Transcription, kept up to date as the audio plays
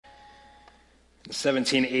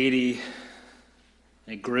1780,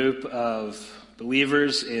 a group of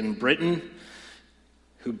believers in Britain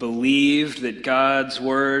who believed that God's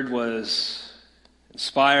word was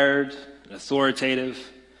inspired and authoritative,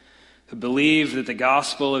 who believed that the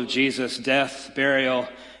gospel of Jesus' death, burial,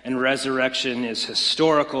 and resurrection is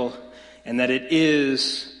historical and that it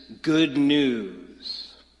is good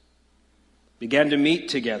news, began to meet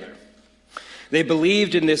together. They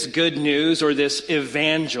believed in this good news, or this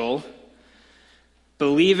evangel,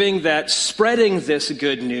 believing that spreading this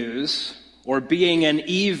good news, or being an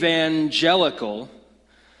evangelical,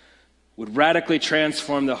 would radically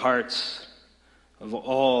transform the hearts of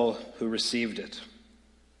all who received it.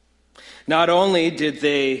 Not only did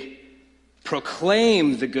they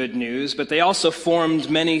proclaim the good news, but they also formed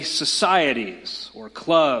many societies, or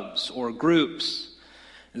clubs, or groups.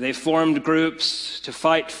 They formed groups to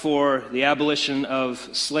fight for the abolition of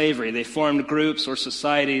slavery. They formed groups or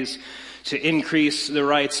societies to increase the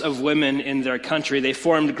rights of women in their country. They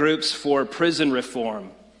formed groups for prison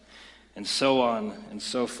reform, and so on and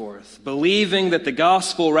so forth, believing that the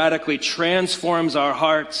gospel radically transforms our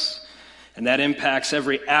hearts, and that impacts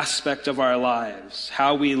every aspect of our lives,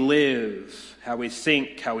 how we live, how we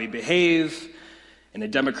think, how we behave in a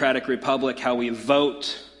democratic republic, how we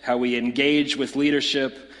vote, how we engage with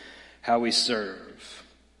leadership, how we serve.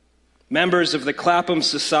 Members of the Clapham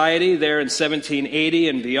Society there in 1780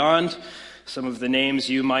 and beyond, some of the names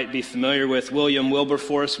you might be familiar with. William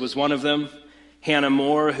Wilberforce was one of them. Hannah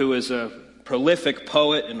More, who is a prolific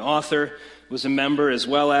poet and author, was a member, as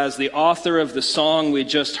well as the author of the song we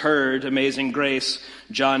just heard, Amazing Grace,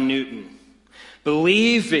 John Newton.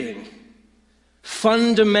 Believing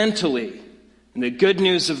fundamentally in the good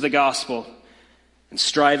news of the gospel and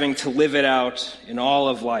striving to live it out in all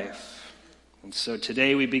of life. And so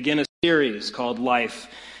today we begin a series called Life,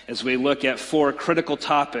 as we look at 4 critical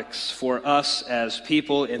topics for us as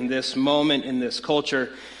people in this moment, in this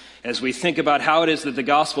culture, as we think about how it is that the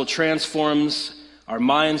gospel transforms our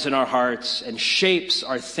minds and our hearts and shapes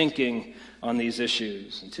our thinking on these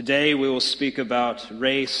issues. And today we will speak about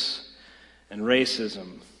race and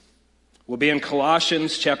racism. We'll be in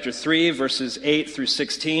Colossians chapter 3, verses 8 through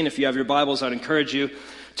 16. If you have your Bibles, I'd encourage you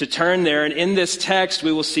to turn there. And in this text,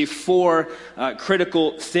 we will see 4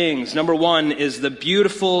 critical things. Number 1 is the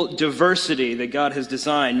beautiful diversity that God has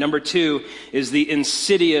designed. Number 2 is the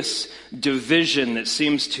insidious division that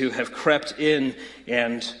seems to have crept in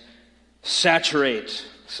and saturate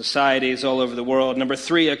societies all over the world. Number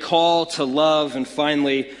 3, a call to love. And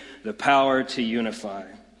finally, the power to unify.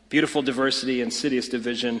 Beautiful diversity, insidious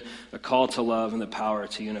division, a call to love, and the power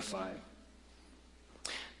to unify.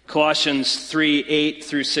 Colossians 3, 8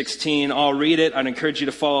 through 16. I'll read it. I'd encourage you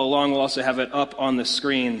to follow along. We'll also have it up on the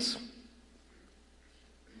screens.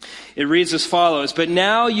 It reads as follows: "But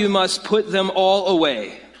now you must put them all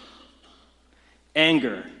away: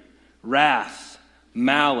 anger, wrath,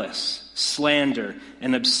 malice, slander,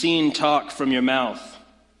 and obscene talk from your mouth.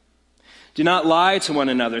 Do not lie to one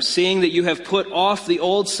another, seeing that you have put off the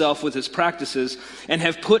old self with its practices and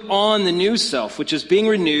have put on the new self, which is being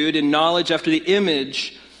renewed in knowledge after the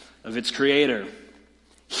image of its creator.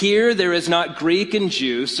 Here there is not Greek and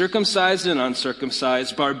Jew, circumcised and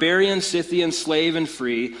uncircumcised, barbarian, Scythian, slave and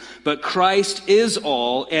free, but Christ is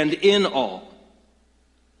all and in all.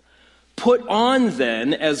 Put on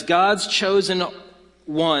then, as God's chosen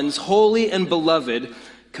ones, holy and beloved,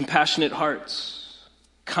 compassionate hearts,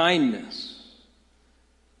 kindness,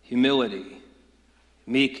 humility,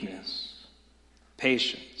 meekness,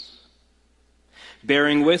 patience,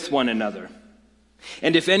 bearing with one another.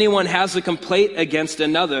 And if anyone has a complaint against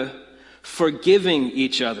another, forgiving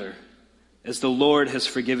each other, as the Lord has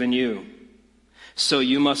forgiven you. So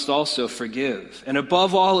you must also forgive. And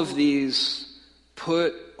above all of these,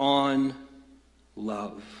 put on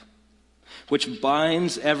love, which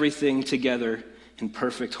binds everything together in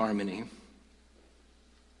perfect harmony.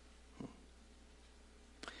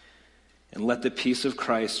 And let the peace of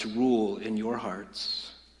Christ rule in your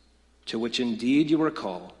hearts, to which indeed you are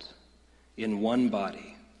called, in one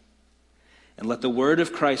body. And let the word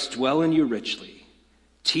of Christ dwell in you richly,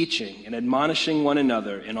 teaching and admonishing one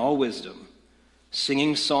another in all wisdom,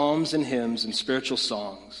 singing psalms and hymns and spiritual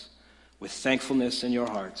songs with thankfulness in your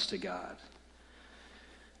hearts to God."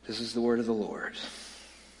 This is the word of the Lord.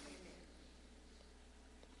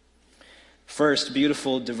 First,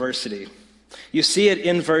 beautiful diversity. You see it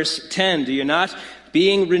in verse 10, do you not?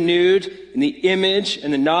 Being renewed in the image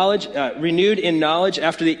and the knowledge, renewed in knowledge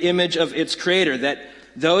after the image of its creator. That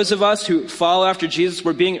those of us who follow after Jesus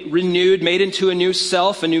were being renewed, made into a new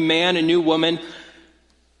self, a new man, a new woman,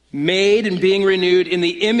 made and being renewed in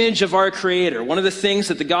the image of our creator. One of the things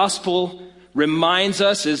that the gospel reminds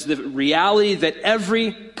us is the reality that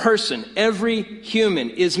every person, every human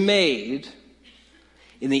is made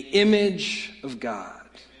in the image of God.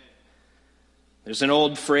 There's an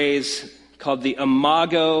old phrase called the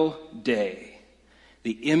Imago Dei,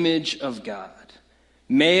 the image of God.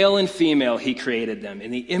 Male and female, he created them.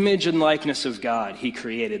 In the image and likeness of God, he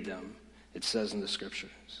created them, it says in the scriptures.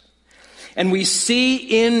 And we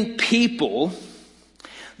see in people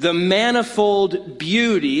the manifold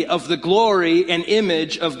beauty of the glory and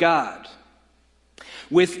image of God.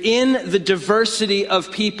 Within the diversity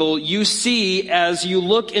of people, you see, as you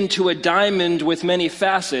look into a diamond with many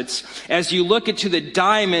facets, as you look into the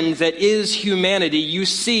diamond that is humanity, you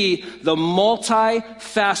see the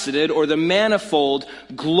multifaceted or the manifold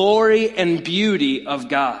glory and beauty of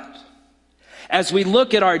God. As we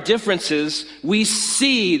look at our differences, we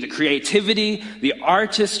see the creativity, the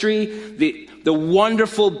artistry, the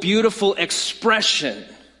wonderful, beautiful expression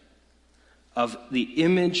of the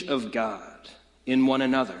image of God in one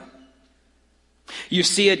another. You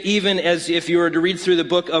see it even as if you were to read through the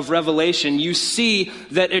book of Revelation, you see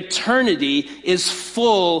that eternity is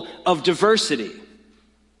full of diversity.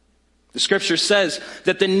 The scripture says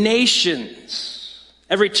that the nations,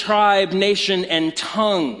 every tribe, nation, and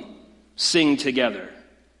tongue sing together.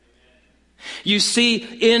 You see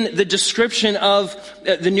in the description of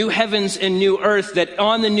the new heavens and new earth that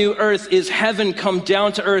on the new earth is heaven come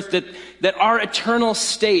down to earth, that our eternal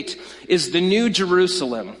state is the new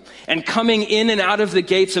Jerusalem. And coming in and out of the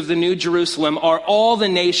gates of the new Jerusalem are all the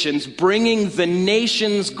nations, bringing the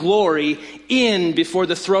nation's glory in before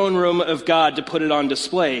the throne room of God to put it on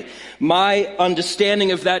display. My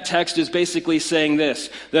understanding of that text is basically saying this,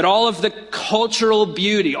 that all of the cultural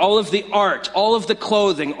beauty, all of the art, all of the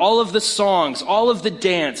clothing, all of the songs, all of the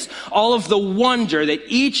dance, all of the wonder that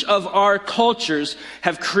each of our cultures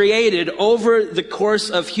have created over the course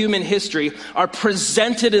of human history are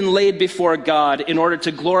presented and laid before God in order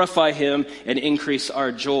to glorify Him and increase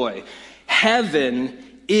our joy. Heaven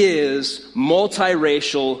is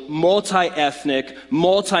multiracial, multi-ethnic,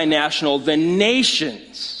 multinational. The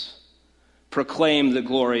nations proclaim the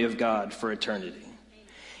glory of God for eternity.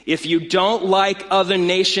 If you don't like other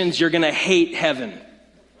nations, you're going to hate heaven.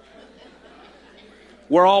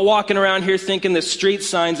 We're all walking around here thinking the street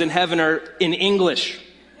signs in heaven are in English.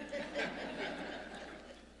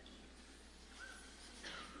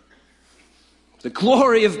 The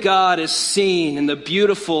glory of God is seen in the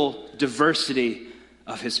beautiful diversity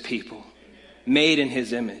of His people, made in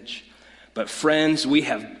His image. But friends, we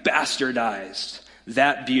have bastardized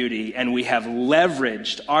that beauty, and we have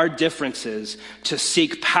leveraged our differences to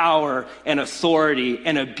seek power and authority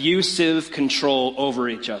and abusive control over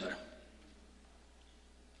each other.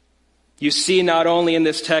 You see not only in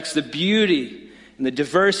this text the beauty and the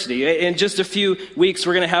diversity. In just a few weeks,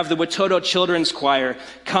 we're going to have the Watoto Children's Choir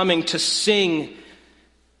coming to sing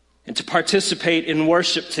and to participate in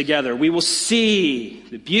worship together. We will see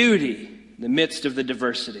the beauty in the midst of the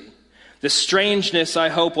diversity. The strangeness, I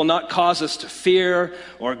hope, will not cause us to fear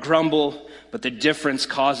or grumble, but the difference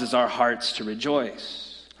causes our hearts to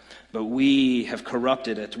rejoice. But we have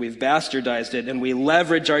corrupted it, we've bastardized it, and we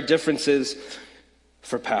leverage our differences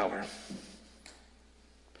for power.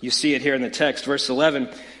 You see it here in the text, verse 11.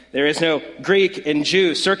 There is no Greek and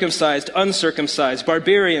Jew, circumcised, uncircumcised,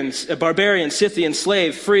 barbarian, Scythian,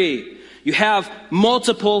 slave, free. You have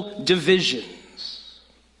multiple divisions.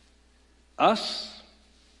 Us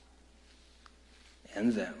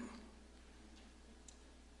and them.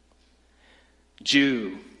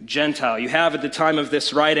 Jew, Gentile. You have at the time of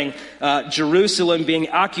this writing, Jerusalem being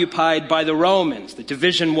occupied by the Romans. The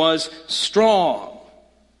division was strong.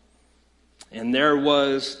 And there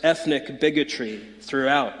was ethnic bigotry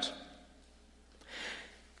throughout.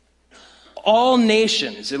 All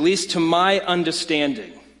nations, at least to my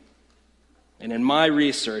understanding, and in my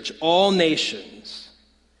research, all nations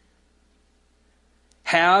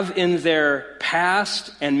have in their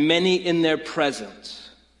past and many in their present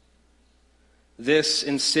this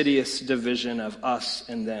insidious division of us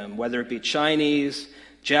and them, whether it be Chinese,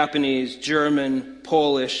 Japanese, German,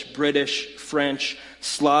 Polish, British, French,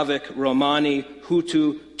 Slavic, Romani,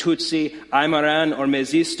 Hutu, Tutsi, Aymaran, or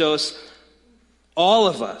Mezistos. All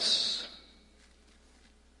of us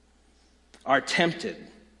are tempted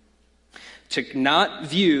to not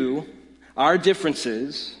view our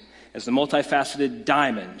differences as the multifaceted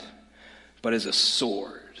diamond, but as a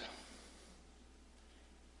sword.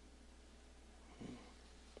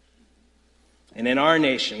 And in our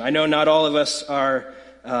nation, I know not all of us are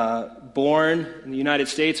born in the United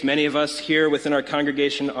States. Many of us here within our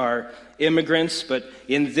congregation are immigrants, but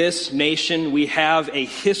in this nation we have a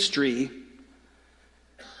history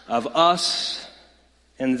of us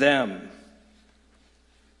and them.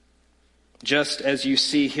 Just as you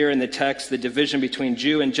see here in the text, the division between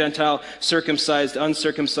Jew and Gentile, circumcised,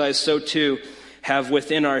 uncircumcised, so too have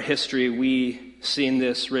within our history we seen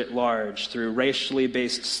this writ large through racially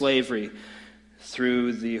based slavery,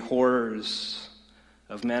 through the horrors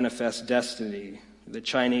of manifest destiny, the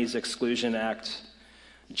Chinese Exclusion Act,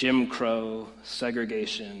 Jim Crow,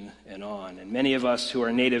 segregation, and on. And many of us who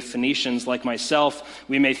are native Phoenicians like myself,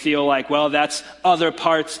 we may feel like, well, that's other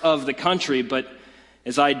parts of the country, but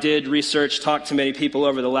as I did research, talked to many people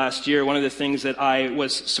over the last year, one of the things that I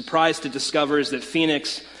was surprised to discover is that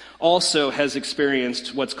Phoenix also has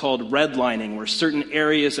experienced what's called redlining, where certain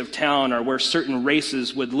areas of town are where certain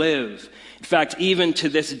races would live. In fact, even to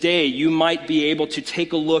this day, you might be able to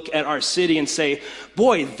take a look at our city and say,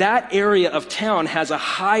 boy, that area of town has a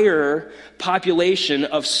higher population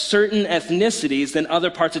of certain ethnicities than other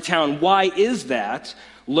parts of town. Why is that?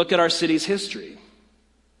 Look at our city's history.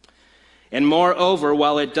 And moreover,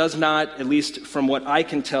 while it does not, at least from what I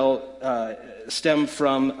can tell, stem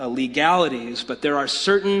from legalities, but there are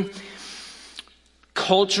certain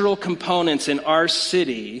cultural components in our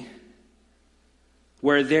city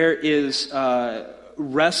where there is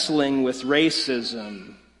wrestling with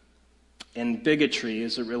racism and bigotry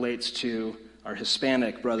as it relates to our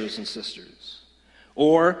Hispanic brothers and sisters,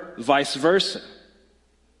 or vice versa.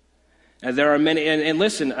 And there are many, and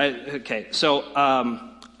listen,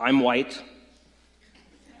 I'm white.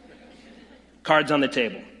 Cards on the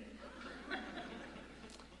table.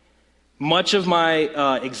 Much of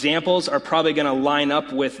my examples are probably going to line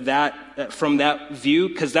up with that, from that view,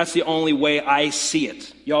 because that's the only way I see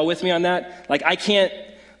it. Y'all with me on that?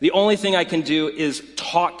 The only thing I can do is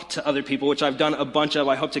talk to other people, which I've done a bunch of,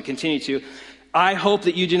 I hope to continue to. I hope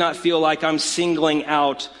that you do not feel like I'm singling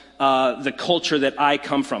out the culture that I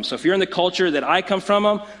come from. So if you're in the culture that I come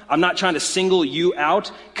from, I'm not trying to single you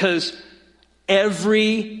out, because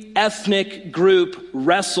every ethnic group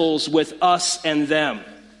wrestles with us and them.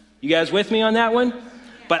 You guys with me on that one?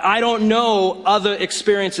 But I don't know other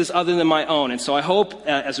experiences other than my own. And so I hope,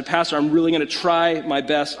 as a pastor, I'm really going to try my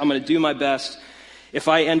best. I'm going to do my best. If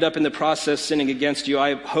I end up in the process sinning against you,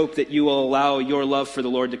 I hope that you will allow your love for the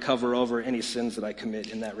Lord to cover over any sins that I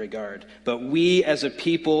commit in that regard. But we as a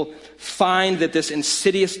people find that this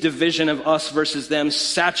insidious division of us versus them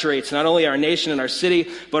saturates not only our nation and our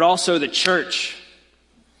city, but also the church.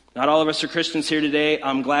 Not all of us are Christians here today.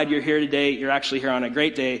 I'm glad you're here today. You're actually here on a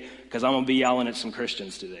great day, because I'm going to be yelling at some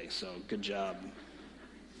Christians today. So good job.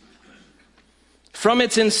 From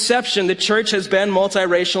its inception, the church has been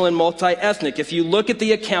multiracial and multi-ethnic. If you look at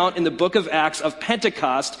the account in the book of Acts of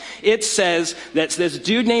Pentecost, it says that this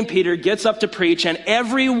dude named Peter gets up to preach, and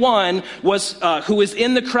everyone who was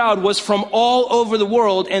in the crowd was from all over the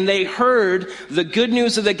world, and they heard the good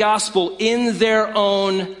news of the gospel in their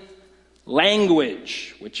own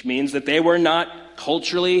language, which means that they were not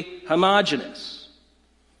culturally homogenous.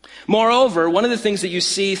 Moreover, one of the things that you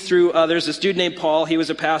see through, there's this dude named Paul. He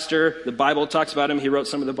was a pastor. The Bible talks about him. He wrote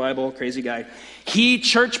some of the Bible. Crazy guy. He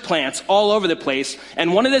church plants all over the place.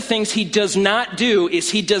 And one of the things he does not do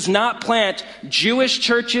is he does not plant Jewish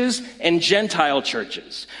churches and Gentile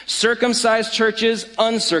churches, circumcised churches,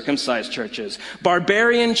 uncircumcised churches,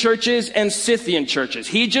 barbarian churches, and Scythian churches.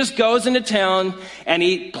 He just goes into town and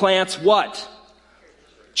he plants what?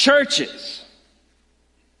 Churches.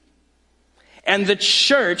 And the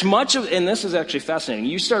church, and this is actually fascinating.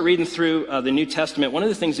 You start reading through the New Testament, one of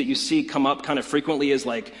the things that you see come up kind of frequently is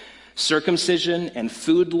like circumcision and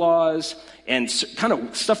food laws and kind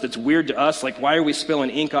of stuff that's weird to us, like why are we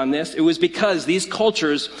spilling ink on this? It was because these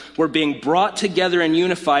cultures were being brought together and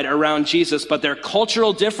unified around Jesus, but their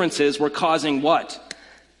cultural differences were causing what?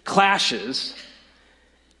 Clashes.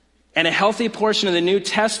 And a healthy portion of the New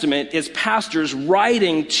Testament is pastors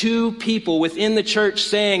writing to people within the church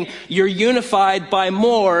saying, you're unified by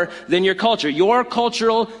more than your culture. Your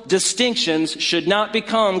cultural distinctions should not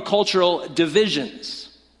become cultural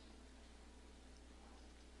divisions.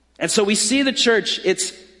 And so we see the church,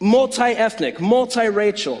 it's multi-ethnic,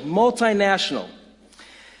 multiracial, multinational.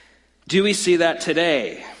 Do we see that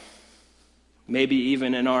today? Maybe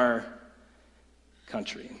even in our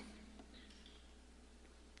country.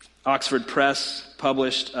 Oxford Press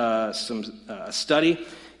published some study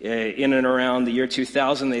in and around the year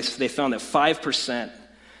 2000. They found that 5%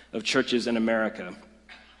 of churches in America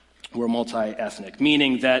were multi-ethnic,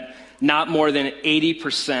 meaning that not more than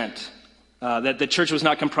 80%, that the church was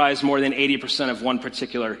not comprised more than 80% of one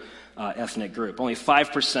particular ethnic group. Only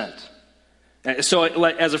 5% So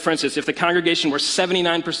as a for instance, if the congregation were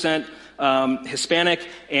 79% Hispanic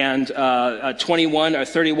and 21 or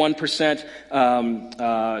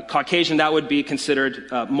 31% Caucasian, that would be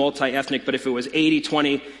considered multi-ethnic. But if it was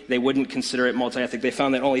 80-20, they wouldn't consider it multi-ethnic. They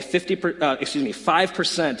found that only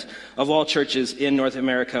 5% of all churches in North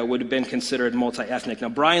America would have been considered multi-ethnic. Now,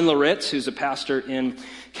 Brian Loritz, who's a pastor in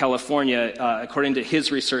California, according to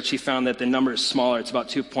his research, he found that the number is smaller. It's about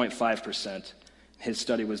 2.5%. His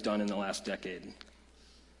study was done in the last decade.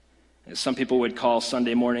 As some people would call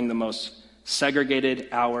Sunday morning the most segregated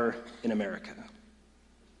hour in America.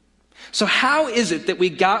 So how is it that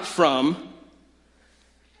we got from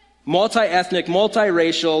multi-ethnic,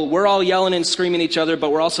 multi-racial, we're all yelling and screaming at each other,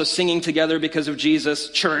 but we're also singing together because of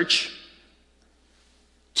Jesus, church,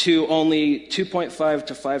 to only 2.5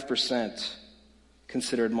 to 5%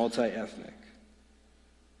 considered multi-ethnic?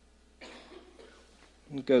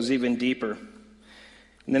 It goes even deeper.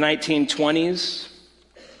 In the 1920s,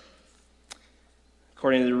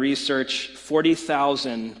 according to the research,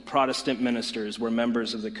 40,000 Protestant ministers were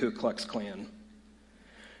members of the Ku Klux Klan.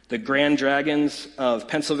 The Grand Dragons of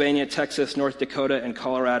Pennsylvania, Texas, North Dakota, and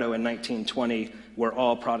Colorado in 1920 were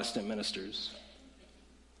all Protestant ministers.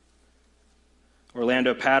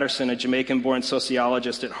 Orlando Patterson, a Jamaican-born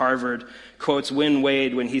sociologist at Harvard, quotes Win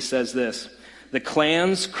Wade when he says this: "The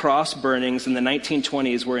Klan's cross burnings in the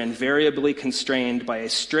 1920s were invariably constrained by a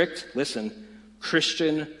strict, listen,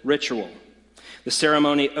 Christian ritual. The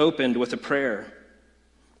ceremony opened with a prayer.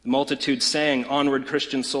 The multitude sang 'Onward,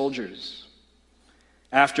 Christian Soldiers.'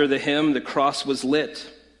 After the hymn, the cross was lit.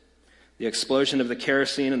 The explosion of the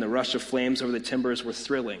kerosene and the rush of flames over the timbers were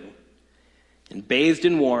thrilling. And bathed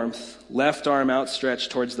in warmth, left arm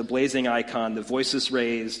outstretched towards the blazing icon, the voices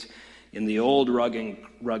raised in the old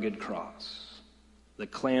rugged cross. The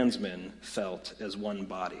Klansmen felt as one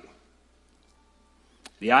body."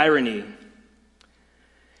 The irony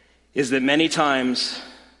is that many times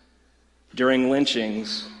during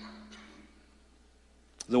lynchings,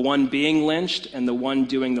 the one being lynched and the one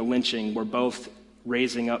doing the lynching were both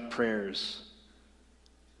raising up prayers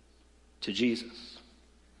to Jesus,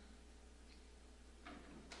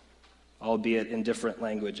 albeit in different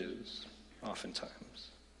languages,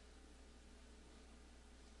 oftentimes.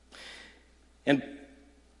 And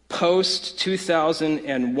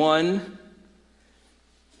post-2001, at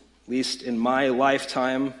least in my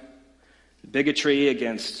lifetime, bigotry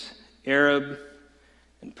against Arab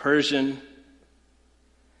and Persian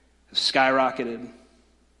have skyrocketed.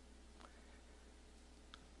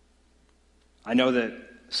 I know that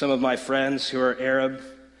some of my friends who are Arab,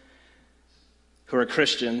 who are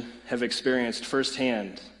Christian, have experienced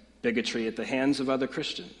firsthand bigotry at the hands of other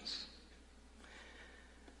Christians.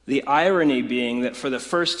 The irony being that for the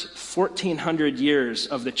first 1,400 years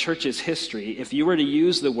of the church's history, if you were to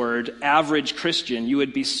use the word average Christian, you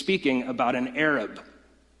would be speaking about an Arab.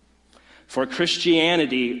 For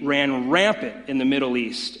Christianity ran rampant in the Middle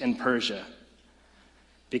East and Persia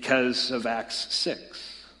because of Acts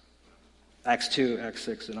 6. Acts 2, Acts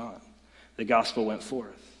 6, and on. The gospel went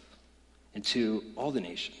forth into all the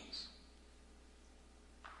nations.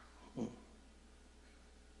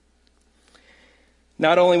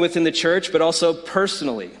 Not only within the church, but also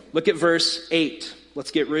personally. Look at verse 8. Let's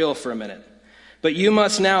get real for a minute. "But you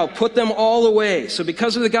must now put them all away." So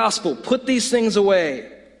because of the gospel, put these things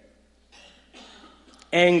away: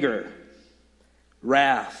 anger,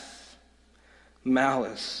 wrath,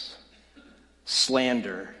 malice,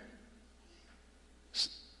 slander.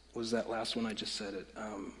 What was that last one? I just said it.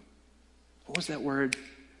 What was that word?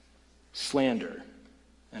 Slander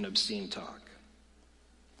and obscene talk.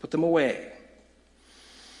 Put them away.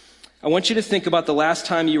 I want you to think about the last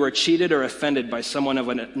time you were cheated or offended by someone of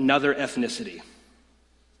another ethnicity.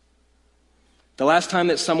 The last time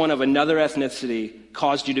that someone of another ethnicity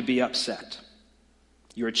caused you to be upset.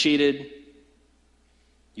 You were cheated,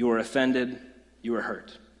 you were offended, you were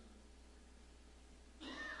hurt.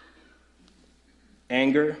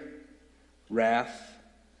 Anger, wrath,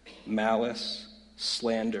 malice,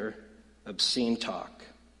 slander, obscene talk.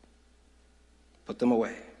 Put them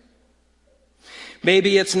away.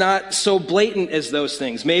 Maybe it's not so blatant as those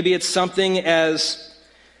things. Maybe it's something as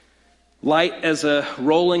light as a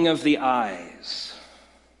rolling of the eyes.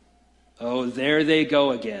 Oh, there they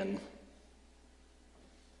go again.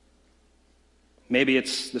 Maybe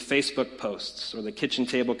it's the Facebook posts or the kitchen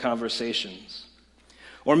table conversations.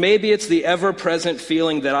 Or maybe it's the ever-present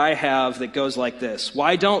feeling that I have that goes like this: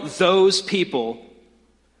 why don't those people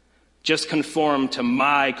just conform to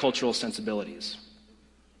my cultural sensibilities?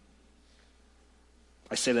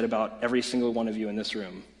 I say that about every single one of you in this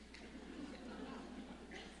room.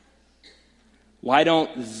 Why don't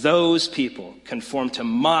those people conform to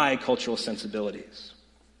my cultural sensibilities?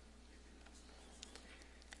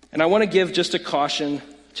 And I want to give just a caution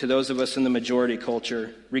to those of us in the majority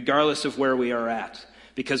culture, regardless of where we are at.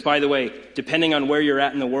 Because, by the way, depending on where you're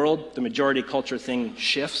at in the world, the majority culture thing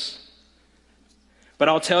shifts. But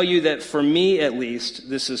I'll tell you that for me, at least,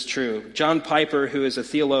 this is true. John Piper, who is a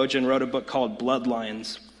theologian, wrote a book called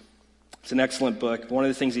Bloodlines. It's an excellent book. One of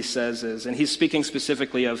the things he says is, and he's speaking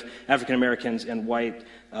specifically of African Americans and white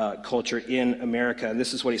culture in America, and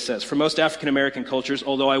this is what he says. For most African American cultures,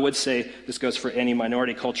 although I would say this goes for any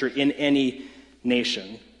minority culture in any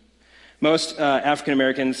nation, most African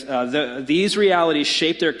Americans, these realities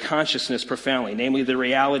shape their consciousness profoundly, namely the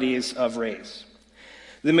realities of race.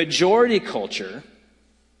 The majority culture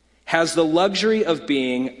has the luxury of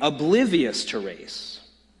being oblivious to race,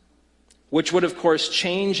 which would, of course,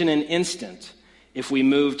 change in an instant if we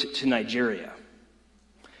moved to Nigeria.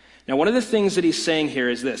 Now, one of the things that he's saying here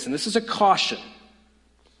is this, and this is a caution.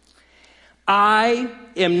 I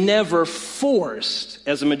am never forced,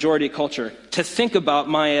 as a majority culture, to think about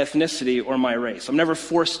my ethnicity or my race. I'm never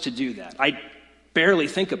forced to do that. I barely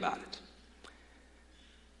think about it.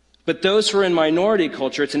 But those who are in minority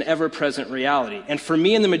culture, it's an ever-present reality. And for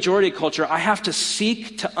me in the majority culture, I have to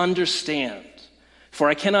seek to understand. For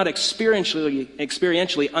I cannot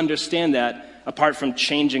experientially understand that apart from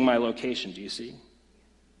changing my location. Do you see?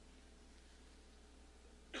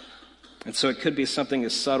 And so it could be something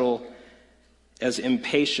as subtle as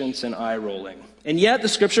impatience and eye-rolling. And yet the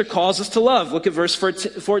scripture calls us to love. Look at verse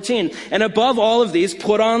 14. And above all of these,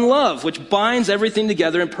 put on love, which binds everything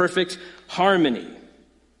together in perfect harmony.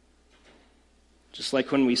 Just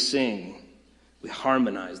like when we sing, we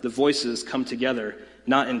harmonize. The voices come together,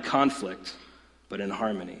 not in conflict, but in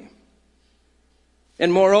harmony.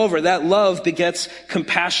 And moreover, that love begets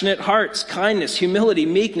compassionate hearts, kindness, humility,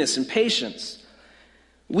 meekness, and patience.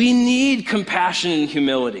 We need compassion and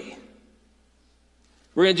humility.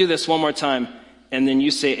 We're going to do this one more time, and then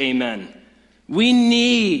you say amen. We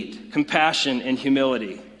need compassion and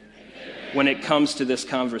humility when it comes to this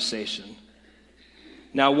conversation.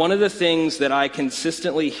 Now, one of the things that I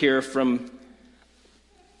consistently hear from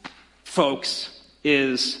folks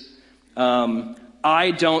is,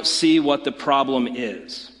 I don't see what the problem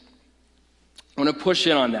is. I want to push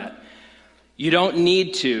in on that. You don't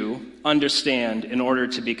need to understand in order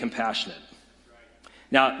to be compassionate.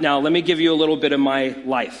 Now, let me give you a little bit of my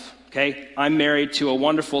life, okay? I'm married to a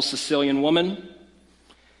wonderful Sicilian woman.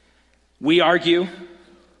 We argue.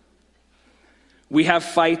 We have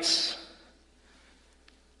fights.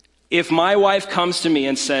 If my wife comes to me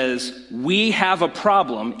and says, we have a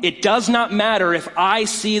problem, it does not matter if I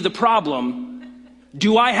see the problem.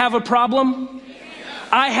 Do I have a problem?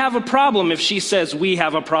 I have a problem if she says we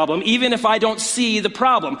have a problem, even if I don't see the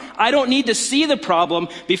problem. I don't need to see the problem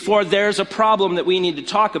before there's a problem that we need to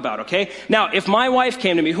talk about, okay? Now, if my wife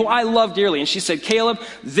came to me, who I love dearly, and she said, Caleb,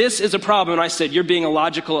 this is a problem, and I said, you're being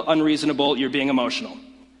illogical, unreasonable, you're being emotional.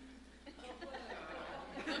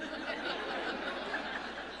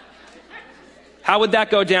 How would that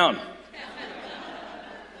go down?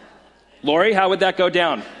 Lori, how would that go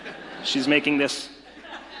down? She's making this.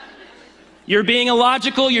 You're being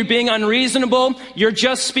illogical, you're being unreasonable, you're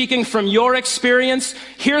just speaking from your experience.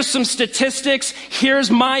 Here's some statistics. Here's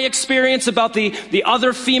my experience about the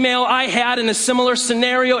other female I had in a similar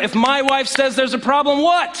scenario. If my wife says there's a problem,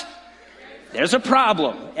 what? There's a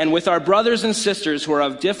problem. And with our brothers and sisters who are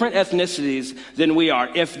of different ethnicities than we are,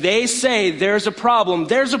 if they say there's a problem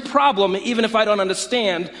even if I don't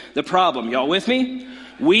understand the problem. Y'all with me?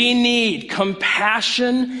 We need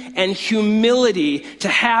compassion and humility to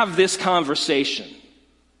have this conversation.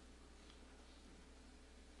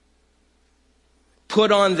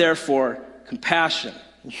 Put on, therefore, compassion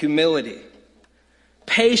and humility,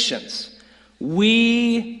 patience.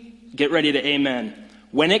 We, get ready to amen.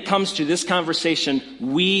 When it comes to this conversation,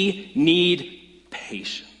 we need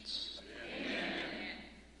patience. Amen.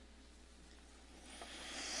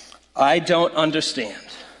 I don't understand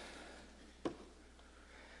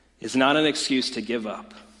is not an excuse to give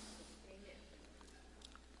up.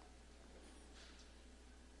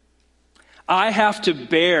 I have to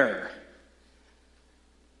bear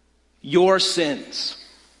your sins.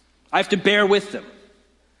 I have to bear with them.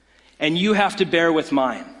 And you have to bear with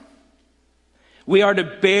mine. We are to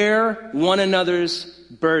bear one another's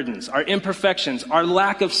burdens, our imperfections, our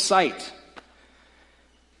lack of sight.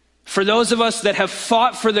 For those of us that have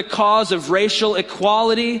fought for the cause of racial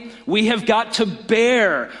equality, we have got to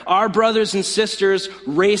bear our brothers and sisters'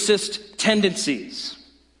 racist tendencies.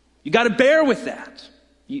 You got to bear with that.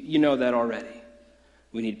 You know that already.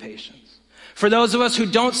 We need patience. For those of us who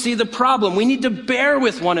don't see the problem, we need to bear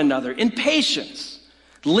with one another in patience,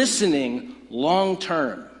 listening long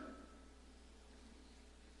term.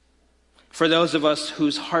 For those of us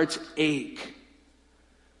whose hearts ache,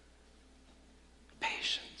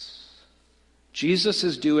 patience. Jesus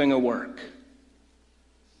is doing a work.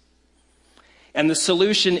 And the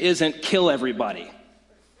solution isn't kill everybody.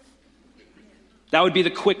 That would be the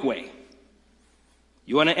quick way.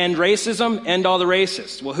 You want to end racism? End all the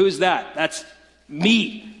racists. Well, who's that? That's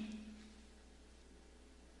me.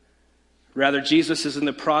 Rather, Jesus is in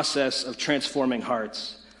the process of transforming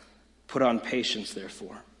hearts. Put on patience,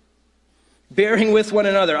 therefore. Bearing with one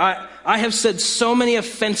another. I have said so many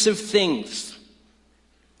offensive things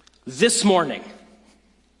this morning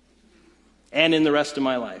and in the rest of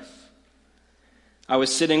my life. I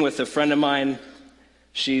was sitting with a friend of mine.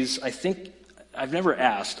 I've never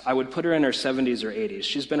asked. I would put her in her 70s or 80s.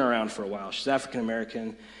 She's been around for a while. She's African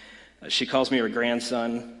American. She calls me her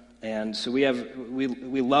grandson. And so we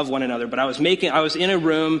love one another. But I was in a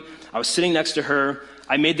room. I was sitting next to her.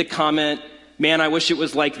 I made the comment, man, I wish it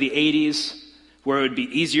was like the 80s, where it would be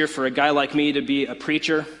easier for a guy like me to be a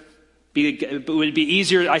preacher. It would be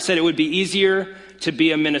easier. I said it would be easier to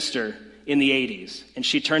be a minister in the 80s. And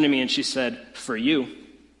she turned to me and she said, for you.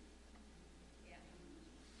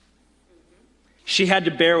 She had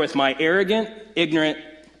to bear with my arrogant, ignorant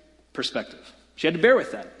perspective. She had to bear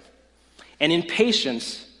with that. And in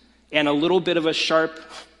patience and a little bit of a sharp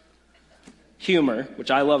humor,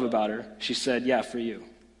 which I love about her, she said, yeah, for you.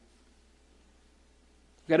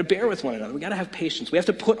 We've got to bear with one another. We've got to have patience. We have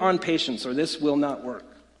to put on patience or this will not work.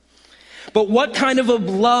 But what kind of a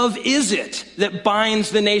love is it that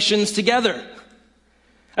binds the nations together?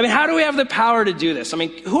 I mean, how do we have the power to do this? I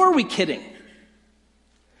mean, who are we kidding?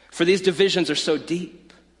 For these divisions are so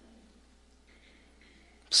deep.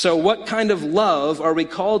 So what kind of love are we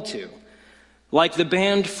called to? Like the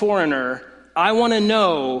band Foreigner, I want to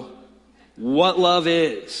know what love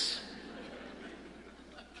is.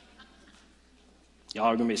 Y'all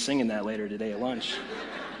are going to be singing that later today at lunch.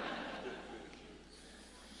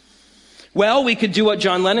 Well, we could do what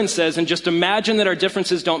John Lennon says and just imagine that our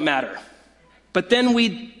differences don't matter. But then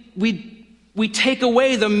we take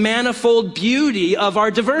away the manifold beauty of our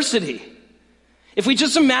diversity. If we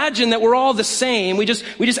just imagine that we're all the same, we just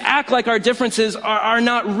act like our differences are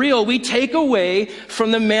not real, we take away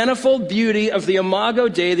from the manifold beauty of the Imago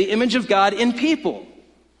Dei, the image of God in people.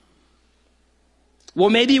 Well,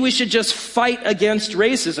 maybe we should just fight against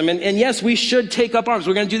racism. And yes, we should take up arms.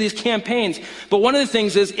 We're going to do these campaigns. But one of the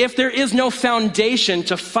things is, if there is no foundation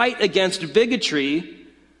to fight against bigotry,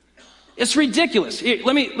 it's ridiculous. Here,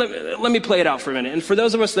 let me play it out for a minute. And for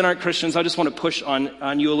those of us that aren't Christians, I just want to push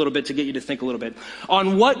on you a little bit to get you to think a little bit.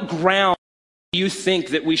 On what ground do you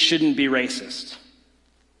think that we shouldn't be racist?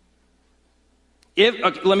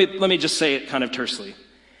 Let me just say it kind of tersely.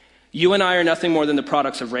 You and I are nothing more than the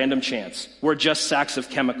products of random chance. We're just sacks of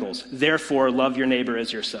chemicals. Therefore, love your neighbor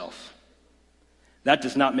as yourself. That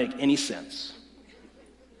does not make any sense.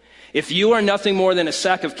 If you are nothing more than a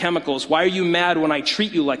sack of chemicals, why are you mad when I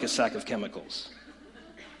treat you like a sack of chemicals?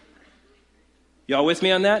 Y'all with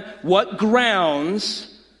me on that? What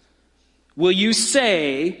grounds will you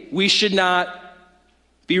say we should not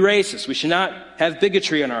be racist? We should not have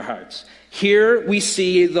bigotry in our hearts. Here we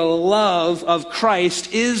see the love of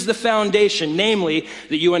Christ is the foundation, namely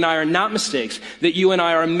that you and I are not mistakes, that you and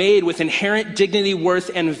I are made with inherent dignity, worth,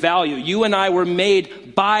 and value. You and I were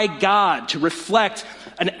made by God to reflect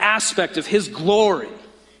an aspect of His glory.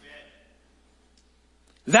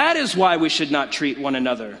 That is why we should not treat one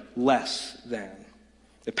another less than.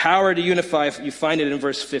 The power to unify, you find it in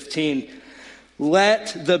verse 15.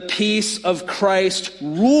 Let the peace of Christ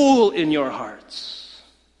rule in your hearts.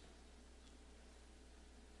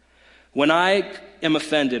 When I am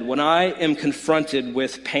offended, when I am confronted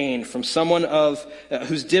with pain from someone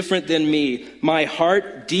who's different than me, my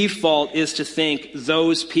heart default is to think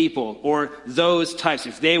those people or those types.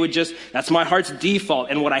 If they would that's my heart's default.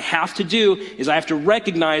 And what I have to do is I have to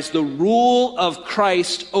recognize the rule of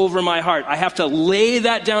Christ over my heart. I have to lay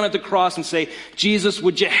that down at the cross and say, Jesus,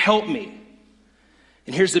 would you help me?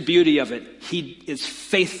 And here's the beauty of it. He is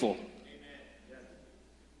faithful.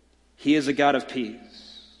 He is a God of peace.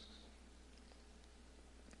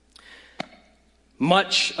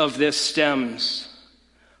 Much of this stems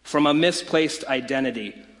from a misplaced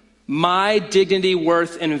identity. My dignity,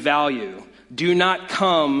 worth, and value do not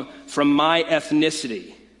come from my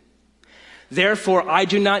ethnicity. Therefore, I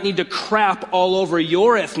do not need to crap all over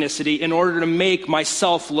your ethnicity in order to make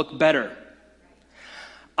myself look better.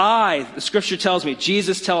 The scripture tells me,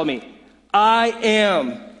 Jesus tells me, I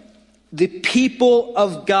am the people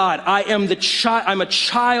of God. I'm a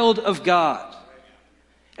child of God.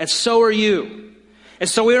 And so are you. And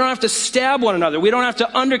so we don't have to stab one another. We don't have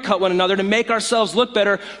to undercut one another to make ourselves look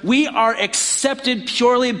better. We are accepted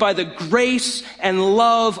purely by the grace and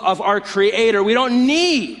love of our Creator. We don't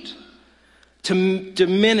need to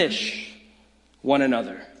diminish one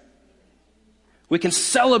another. We can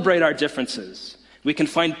celebrate our differences. We can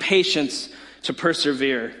find patience to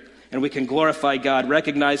persevere. And we can glorify God,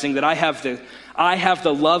 recognizing that I have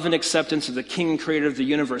the love and acceptance of the King and Creator of the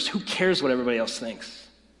universe. Who cares what everybody else thinks?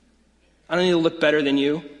 I don't need to look better than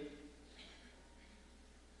you.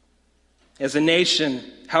 As a nation,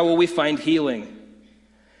 how will we find healing?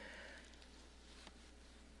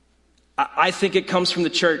 I think it comes from the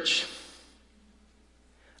church.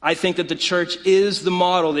 I think that the church is the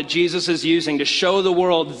model that Jesus is using to show the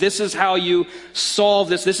world this is how you solve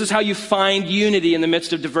this. This is how you find unity in the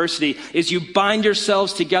midst of diversity, is you bind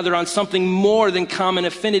yourselves together on something more than common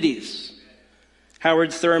affinities.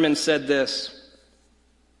 Howard Thurman said this: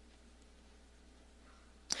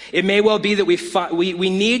 it may well be that we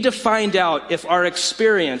need to find out if our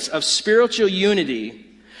experience of spiritual unity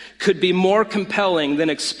could be more compelling than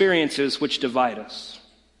experiences which divide us.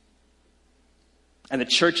 And the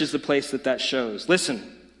church is the place that shows. Listen,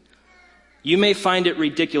 you may find it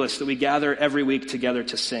ridiculous that we gather every week together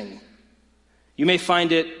to sing. You may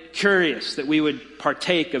find it curious that we would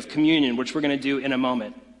partake of communion, which we're going to do in a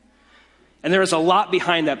moment. And there is a lot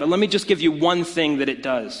behind that, but let me just give you one thing that it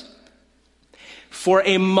does. For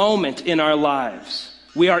a moment in our lives,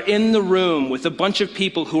 we are in the room with a bunch of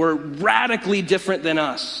people who are radically different than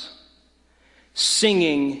us,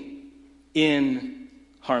 singing in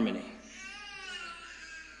harmony.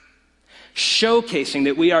 Showcasing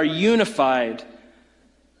that we are unified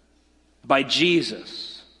by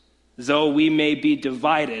Jesus, though we may be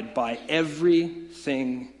divided by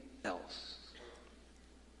everything else.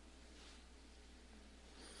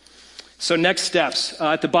 So next steps.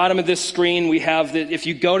 At the bottom of this screen, we have that. If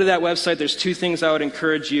you go to that website, there's two things I would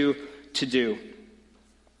encourage you to do.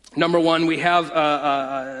 Number one, we have,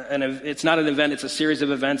 it's not an event, it's a series of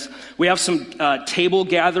events. We have some table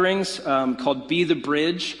gatherings called Be the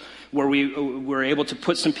Bridge, where we're able to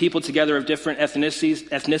put some people together of different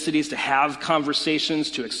ethnicities to have conversations,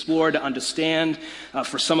 to explore, to understand,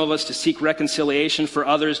 for some of us to seek reconciliation, for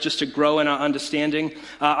others just to grow in our understanding.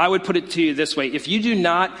 I would put it to you this way: if you do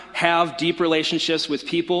not have deep relationships with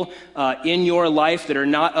people in your life that are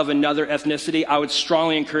not of another ethnicity, I would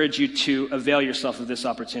strongly encourage you to avail yourself of this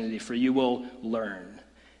opportunity, for you will learn,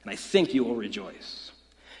 and I think you will rejoice.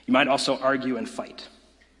 You might also argue and fight,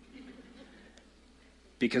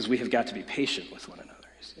 because we have got to be patient with one another.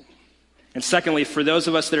 You see? And secondly, for those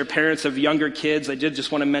of us that are parents of younger kids, I did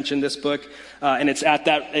just want to mention this book, and it's at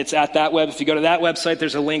that web. If you go to that website,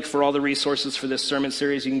 there's a link for all the resources for this sermon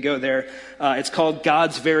series. You can go there. It's called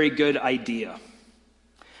God's Very Good Idea,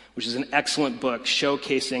 which is an excellent book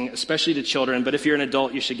showcasing, especially to children, but if you're an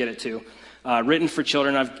adult, you should get it too. Written for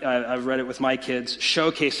children, I've read it with my kids,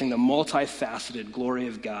 showcasing the multifaceted glory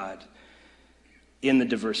of God in the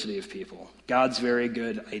diversity of people. God's very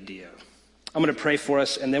good idea. I'm going to pray for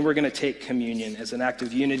us, and then we're going to take communion as an act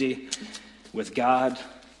of unity with God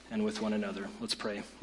and with one another. Let's pray.